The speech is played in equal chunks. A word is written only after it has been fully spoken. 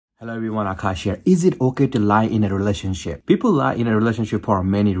Hello everyone, Akash here. Is it okay to lie in a relationship? People lie in a relationship for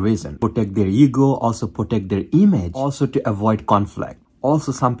many reasons. Protect their ego, also protect their image, also to avoid conflict.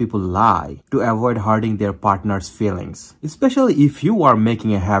 Also, some people lie to avoid hurting their partner's feelings. Especially if you are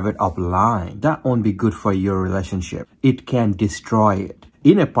making a habit of lying, that won't be good for your relationship. It can destroy it.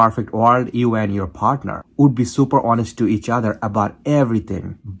 In a perfect world, you and your partner would be super honest to each other about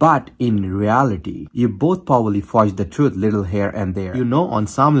everything. But in reality, you both probably fudge the truth little here and there. You know, on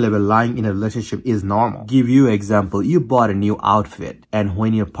some level, lying in a relationship is normal. Give you an example. You bought a new outfit, and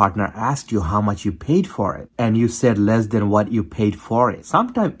when your partner asked you how much you paid for it, and you said less than what you paid for it,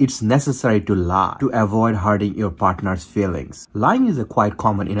 sometimes it's necessary to lie to avoid hurting your partner's feelings. Lying is quite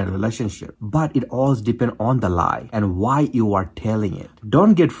common in a relationship, but it all depends on the lie and why you are telling it.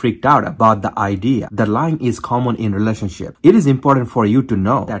 Don't get freaked out about the idea that lying is common in relationships. It is important for you to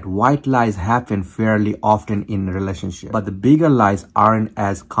know that white lies happen fairly often in relationships, but the bigger lies aren't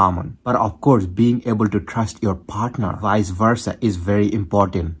as common. But of course, being able to trust your partner, vice versa, is very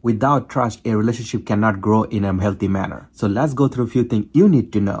important. Without trust, a relationship cannot grow in a healthy manner. So let's go through a few things you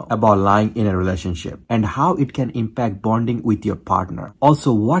need to know about lying in a relationship and how it can impact bonding with your partner.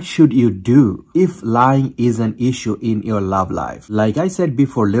 Also, what should you do if lying is an issue in your love life? Like I said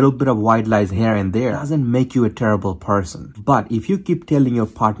before, little bit of white lies here and there doesn't make you a terrible person. But if you keep telling your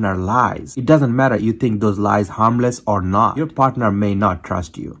partner lies, it doesn't matter you think those lies harmless or not, your partner may not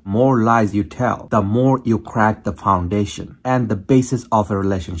trust you. More lies you tell, the more you crack the foundation and the basis of a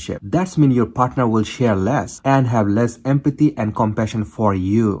relationship. That means your partner will share less and have less empathy and compassion for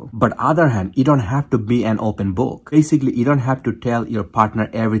you. But other hand, you don't have to be an open book. Basically, you don't have to tell your partner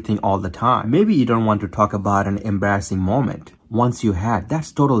everything all the time. Maybe you don't want to talk about an embarrassing moment once you had,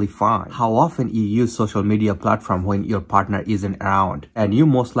 that's totally fine. How often you use social media platform when your partner isn't around, and you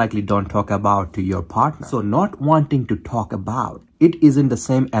most likely don't talk about to your partner. So not wanting to talk about it isn't the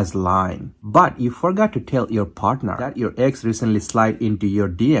same as lying. But you forgot to tell your partner that your ex recently slid into your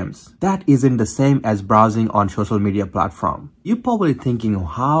DMs. That isn't the same as browsing on social media platform. You're probably thinking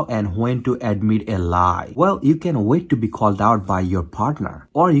how and when to admit a lie. Well, you can wait to be called out by your partner,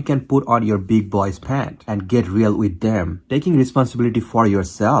 or you can put on your big boy's pants and get real with them. Taking responsibility for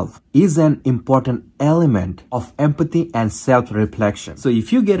yourself is an important element of empathy and self-reflection. So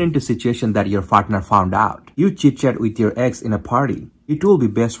if you get into a situation that your partner found out, you chit-chat with your ex in a party, it will be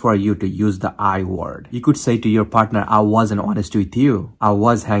best for you to use the I word. You could say to your partner, I wasn't honest with you. I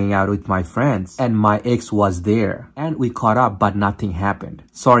was hanging out with my friends and my ex was there and we caught up but nothing happened.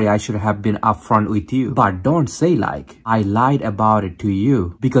 Sorry, I should have been upfront with you. But don't say like, I lied about it to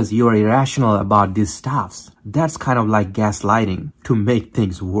you because you are irrational about these stuffs. That's kind of like gaslighting to make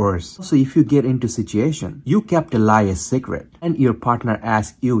things worse. So if you get into a situation, you kept a lie a secret and your partner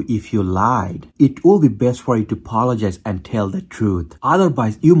asks you if you lied, it will be best for you to apologize and tell the truth.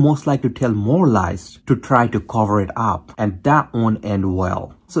 Otherwise, you most likely tell more lies to try to cover it up, and that won't end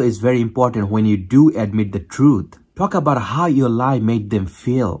well. So it's very important when you do admit the truth, talk about how your lie made them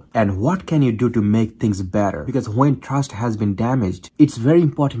feel and what can you do to make things better. Because when trust has been damaged, it's very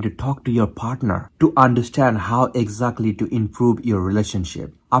important to talk to your partner to understand how exactly to improve your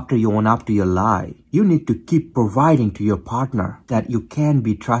relationship. After you own up to your lie, you need to keep providing to your partner that you can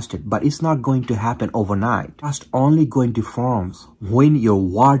be trusted, but it's not going to happen overnight. Trust only going to form when your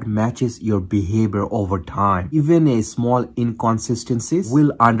word matches your behavior over time. Even a small inconsistencies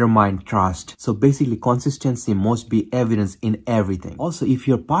will undermine trust. So basically, consistency must be evidence in everything. Also, if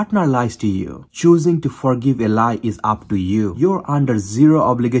your partner lies to you, choosing to forgive a lie is up to you. You're under zero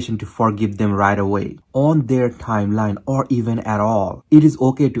obligation to forgive them right away, on their timeline, or even at all. It is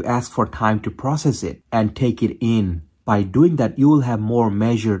okay to ask for time to process it and take it in. By doing that, you will have more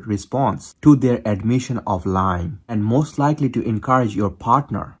measured response to their admission of lying, and most likely to encourage your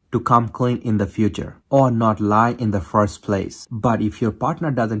partner to come clean in the future or not lie in the first place. But if your partner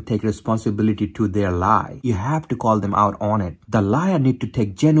doesn't take responsibility to their lie, you have to call them out on it. The liar need to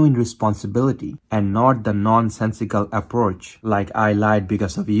take genuine responsibility and not the nonsensical approach like I lied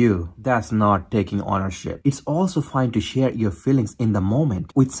because of you. That's not taking ownership. It's also fine to share your feelings in the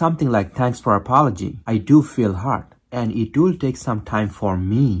moment with something like, thanks for apology, I do feel hurt, and it will take some time for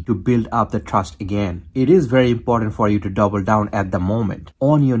me to build up the trust again. It is very important for you to double down at the moment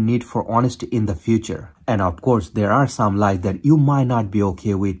on your need for honesty in the future. And of course, there are some lies that you might not be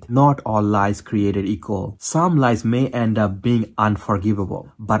okay with. Not all lies created equal. Some lies may end up being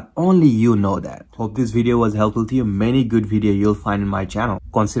unforgivable, but only you know that. Hope this video was helpful to you. Many good videos you'll find in my channel.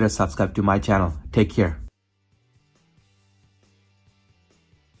 Consider subscribe to my channel. Take care.